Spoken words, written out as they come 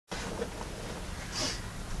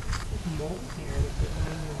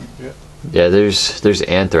Yeah, there's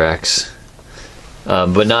anthrax,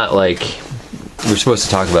 but not like we're supposed to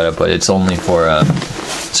talk about it. But it's only for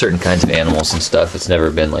certain kinds of animals and stuff. It's never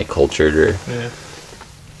been like cultured or. Yeah.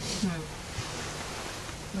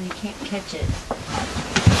 Well, you can't catch it.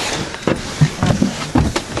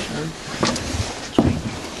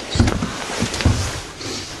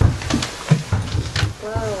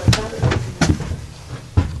 Whoa, I thought it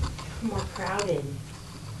was more crowded.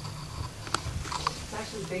 It's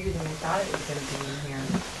actually bigger than I thought it was going to be in here.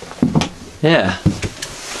 Yeah.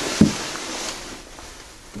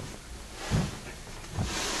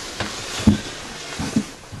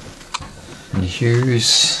 And here's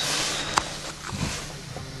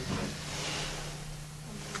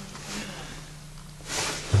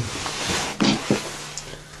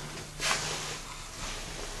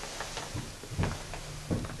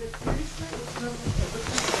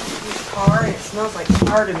car, and it smells like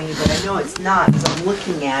tar to me, but I know it's not because I'm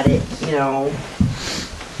looking at it, you know.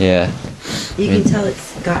 yeah. You can tell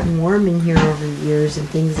it's gotten warm in here over the years, and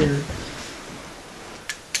things are...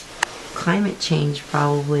 Climate change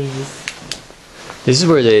probably is... This is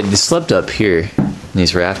where they slept up here, in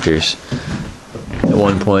these rafters. At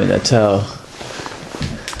one point, that's how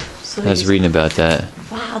So I was reading about that.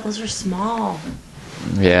 Wow, those are small.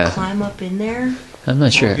 Yeah, Climb up in there? I'm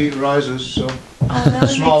not sure. Heat rises, so Oh, that would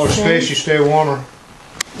smaller make space, sense you stay warmer.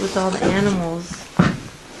 with all the animals.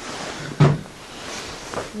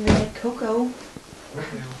 And they had cocoa.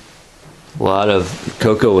 A lot of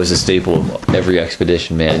cocoa was a staple of every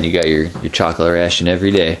expedition, man. You got your chocolate ration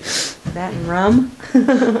every day. That and rum.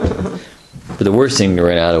 But the worst thing to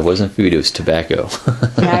run out of wasn't food, it was tobacco.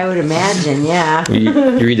 Yeah, I would imagine, yeah. you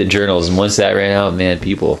read the journals, and once that ran out, man,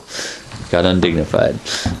 people got undignified.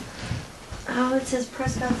 Oh, it says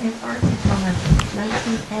Prescott's Antarctic on the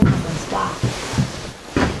 1910 on the spot.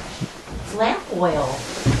 It's lamp oil. Oh,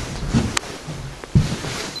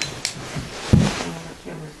 the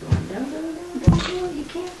camera's going, no, don't do it, you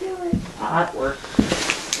can't do it. Ah, it worked.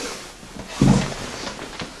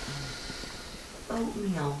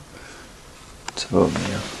 Oatmeal. It's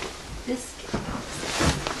oatmeal. Biscuit.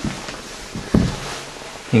 I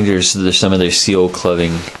think there's some of their seal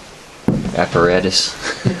clubbing apparatus.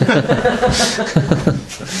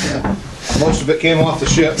 Most of it came off the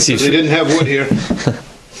ship, See, they didn't have wood here.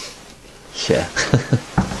 Yeah.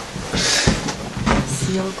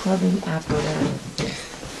 Seal clubbing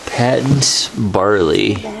apparatus. Patent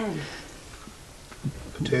barley Bag.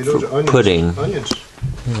 Potatoes, onions. pudding. Onions.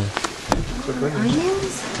 Quick onions.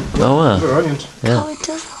 Onions? Oh wow. They're onions. Yeah. Oh, it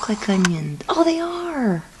does look like onions. Oh, they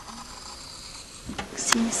are.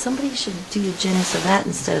 See, somebody should do the genus of that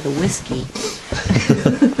instead of the whiskey.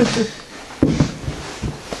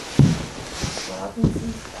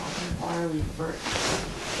 Robinson's coffee barley for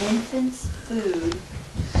infants' food,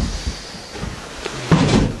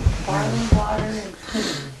 barley water, and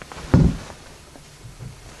pudding.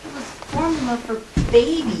 It was formula for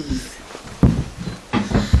babies.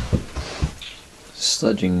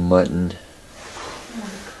 Sludging mutton.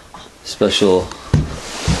 Special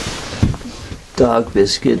dog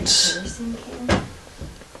biscuits. Kerosene can?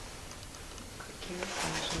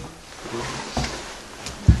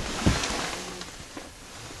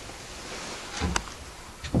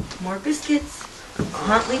 More biscuits.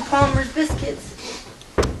 Huntley Palmer's biscuits.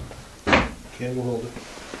 Candle holder.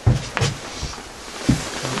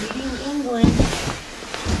 Leading England.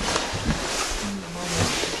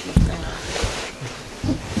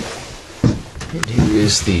 And here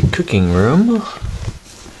is the cooking room.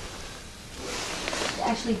 They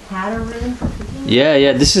actually had a room for cooking.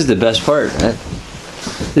 Yeah, this is the best part.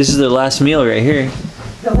 This is their last meal right here.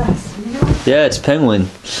 The last meal. Yeah, it's penguin.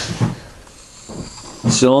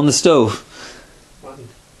 Still on the stove.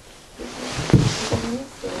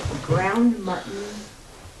 Ground mutton.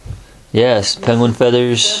 Yes, penguin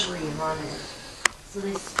feathers. Discovery on it. So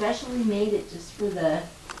they specially made it just for the.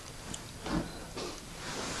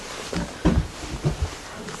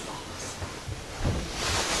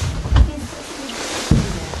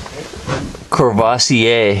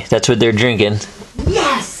 Courvoisier. That's what they're drinking.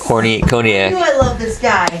 Yes. I knew Cognac. I love this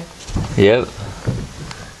guy. Yep.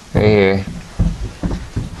 Right here.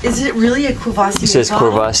 Is it really a Courvoisier? It says bottle?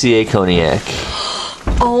 Courvoisier Cognac.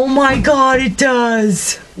 Oh my God! It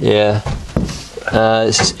does. Yeah.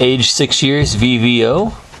 It's age 6 years,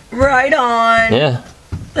 VVO. Right on. Yeah.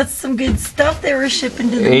 That's some good stuff they were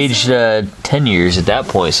shipping to the Aged 10 years at that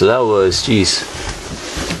point, so that was, geez,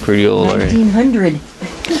 pretty old. 1900.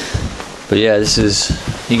 But yeah, this is,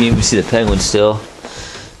 you can even see the penguin still,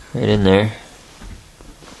 right in there.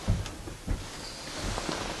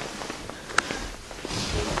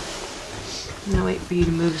 I'm gonna wait for you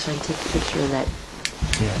to move so I can take a picture of that.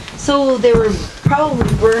 Yeah. So they were probably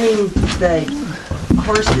burning the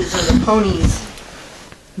horses or the ponies'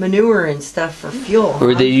 manure and stuff for fuel.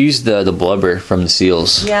 Or huh? they used the blubber from the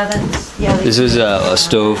seals. Yeah, that's yeah. This is a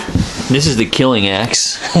stove. This is the killing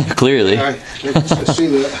axe, clearly. I see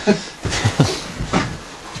that.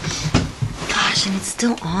 Gosh, and it's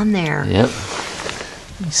still on there. Yep.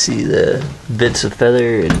 You see the bits of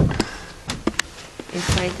feather and It's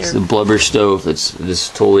right it's there. the blubber stove that's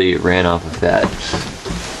just totally ran off of fat.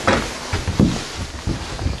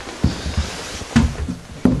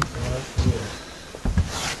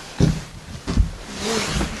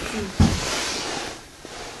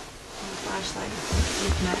 Flashlight.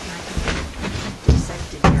 If not, I can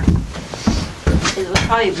dissect it here. It was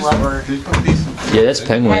probably blubber. Yeah, that's Had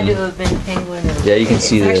penguin. to have been penguin. Or Yeah, you can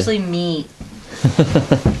see the- It's actually meat.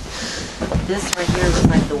 This right here looks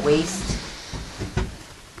like the waist.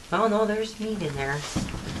 Oh no, there's meat in there.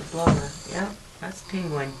 The blubber. Yep, that's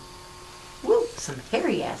penguin. Woo, some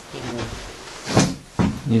hairy ass penguin.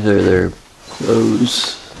 These are their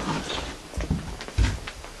clothes.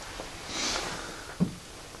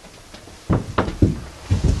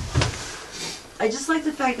 I just like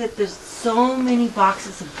the fact that there's so many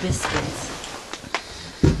boxes of biscuits.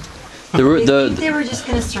 The, They the, think they were just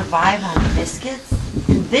gonna survive on biscuits,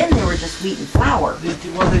 and then they were just wheat and flour.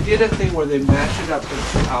 Well, they did a thing where they mashed it up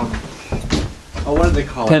with, oh, what do they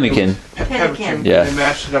call Pemmican. it? Pemmican. Yeah. They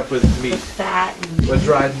mashed it up with meat, With fat and with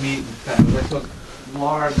dried meat and fat. They took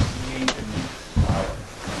lard, meat, and flour.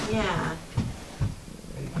 yeah.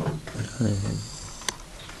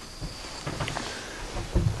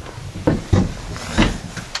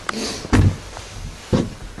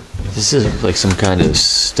 this is like some kind of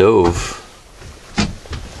stove.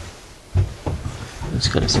 It's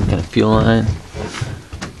got some kind of fuel line.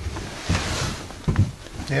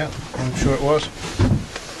 Yeah, I'm sure it was.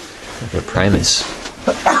 Like a Primus.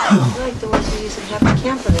 I like the ones we use at Happy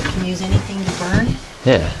Camper that can use anything to burn.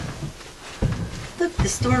 Yeah. Look, the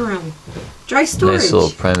storeroom. Dry storage. Nice little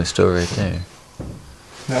Primus stove right there.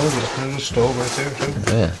 That was there's a stove right there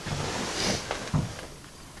too. Yeah.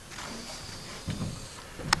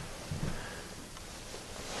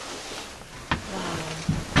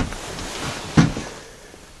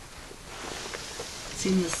 See,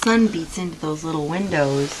 the sun beats into those little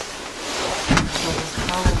windows. So it's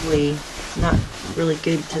probably not really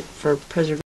good for preservation.